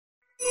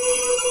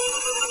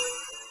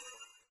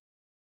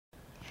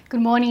Good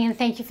morning and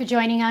thank you for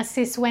joining us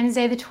this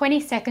Wednesday, the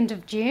 22nd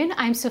of June.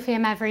 I'm Sophia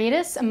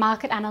Mavridis, a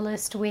market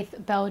analyst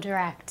with Bell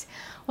Direct.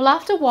 Well,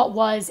 after what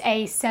was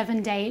a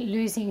 7-day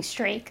losing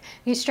streak,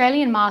 the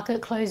Australian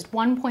market closed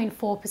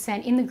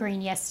 1.4% in the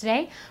green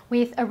yesterday,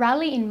 with a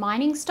rally in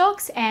mining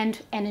stocks and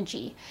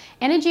energy.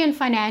 Energy and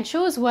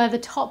financials were the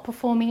top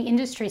performing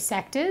industry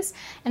sectors,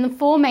 and the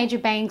four major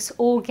banks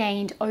all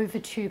gained over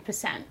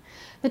 2%.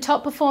 The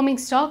top performing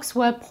stocks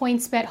were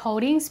PointsBet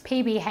Holdings,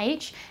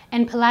 PBH,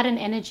 and Paladin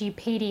Energy,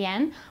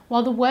 PDN,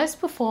 while the worst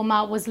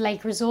performer was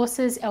Lake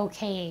Resources,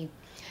 LKE.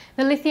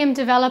 The lithium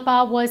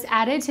developer was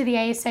added to the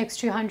ASX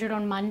 200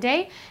 on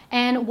Monday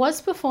and was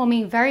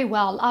performing very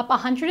well, up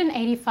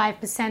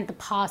 185% the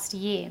past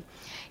year.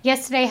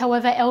 Yesterday,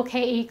 however,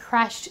 LKE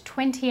crashed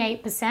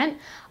 28%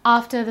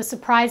 after the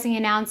surprising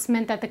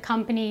announcement that the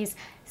company's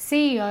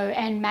CEO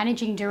and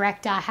managing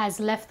director has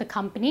left the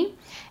company,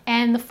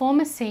 and the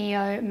former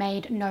CEO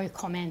made no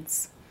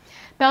comments.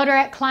 Bell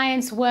Direct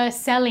clients were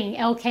selling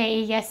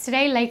LKE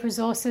yesterday. Lake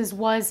Resources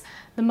was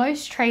the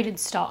most traded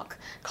stock.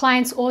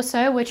 Clients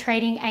also were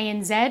trading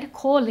ANZ,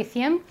 Core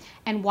Lithium,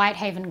 and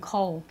Whitehaven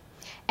Coal.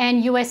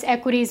 And US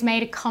equities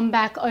made a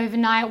comeback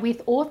overnight,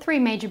 with all three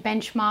major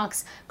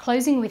benchmarks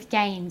closing with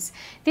gains.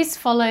 This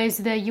follows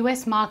the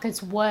US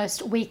market's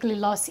worst weekly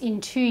loss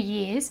in 2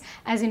 years,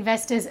 as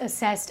investors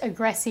assessed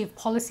aggressive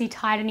policy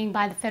tightening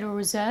by the Federal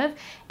Reserve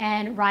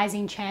and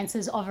rising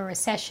chances of a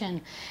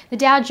recession. The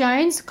Dow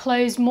Jones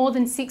closed more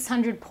than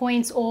 600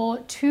 points, or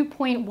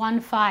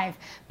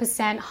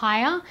 2.15%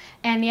 higher,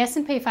 and the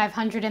S&P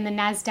 500 and the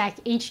Nasdaq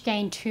each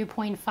gained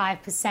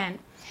 2.5%.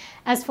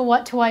 As for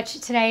what to watch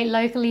today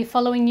locally,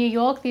 following New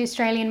York, the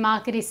Australian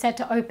market is set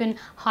to open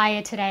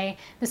higher today.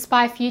 The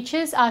SPI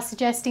futures are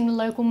suggesting the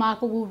local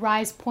market will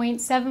rise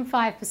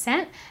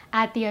 0.75%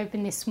 at the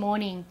open this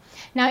morning.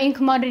 Now, in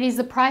commodities,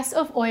 the price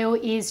of oil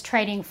is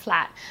trading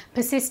flat.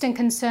 Persistent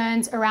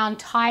concerns around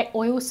tight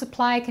oil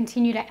supply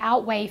continue to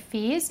outweigh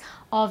fears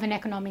of an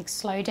economic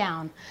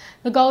slowdown.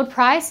 The gold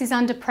price is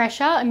under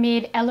pressure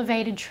amid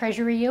elevated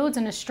treasury yields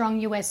and a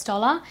strong US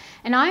dollar,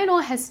 and iron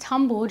ore has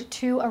tumbled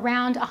to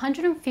around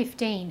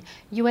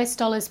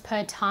 $115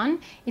 per tonne,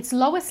 its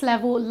lowest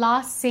level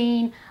last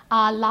seen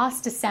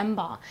last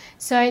December.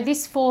 So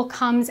this fall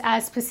comes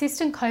as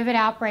persistent COVID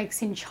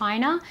outbreaks in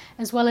China,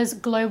 as well as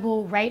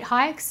global rate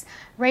hikes,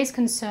 raise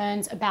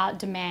concerns about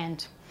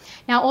demand.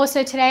 Now,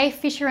 also today,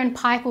 Fisher &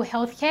 Paykel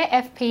Healthcare,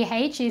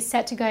 FPH, is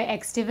set to go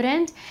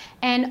ex-dividend,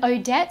 and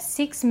Odette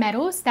 6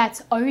 Metals,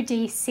 that's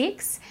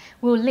OD6,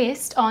 will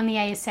list on the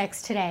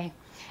ASX today.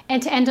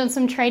 And to end on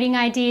some trading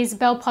ideas,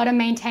 Bell Potter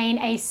maintain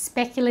a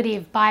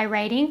speculative buy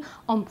rating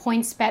on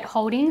PointsBet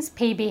Holdings,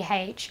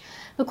 PBH.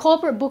 The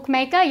corporate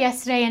bookmaker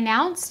yesterday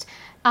announced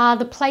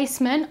the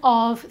placement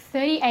of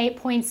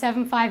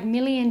 38.75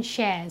 million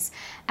shares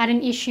at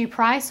an issue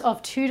price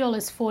of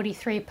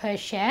 $2.43 per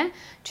share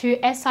to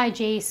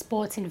SIG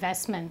Sports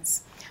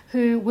Investments,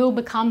 who will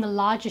become the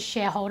largest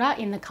shareholder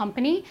in the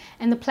company,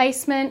 and the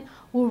placement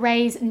will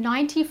raise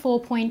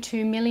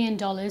 $94.2 million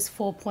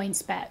for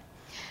PointsBet.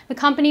 The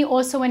company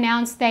also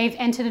announced they've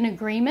entered an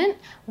agreement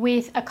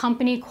with a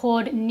company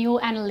called Neil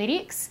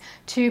Analytics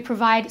to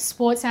provide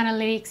sports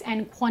analytics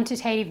and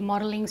quantitative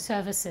modelling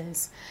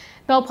services.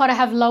 Bell Potter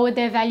have lowered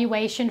their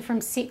valuation from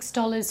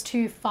 $6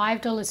 to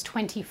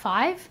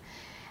 $5.25.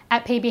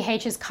 At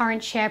PBH's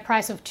current share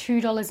price of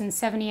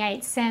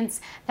 $2.78,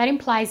 that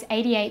implies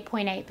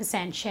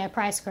 88.8% share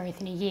price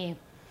growth in a year.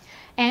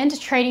 And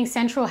Trading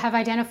Central have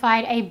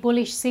identified a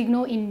bullish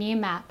signal in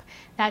Nearmap,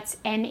 that's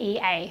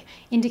NEA,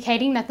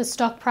 indicating that the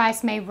stock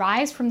price may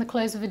rise from the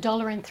close of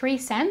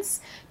 $1.03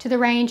 to the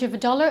range of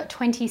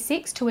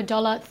 $1.26 to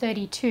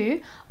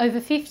 $1.32 over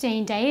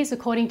 15 days,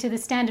 according to the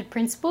standard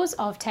principles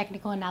of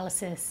technical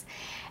analysis.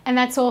 And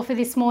that's all for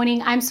this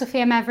morning. I'm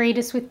Sophia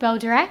Mavridis with Bell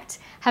Direct.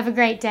 Have a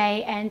great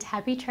day and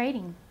happy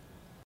trading.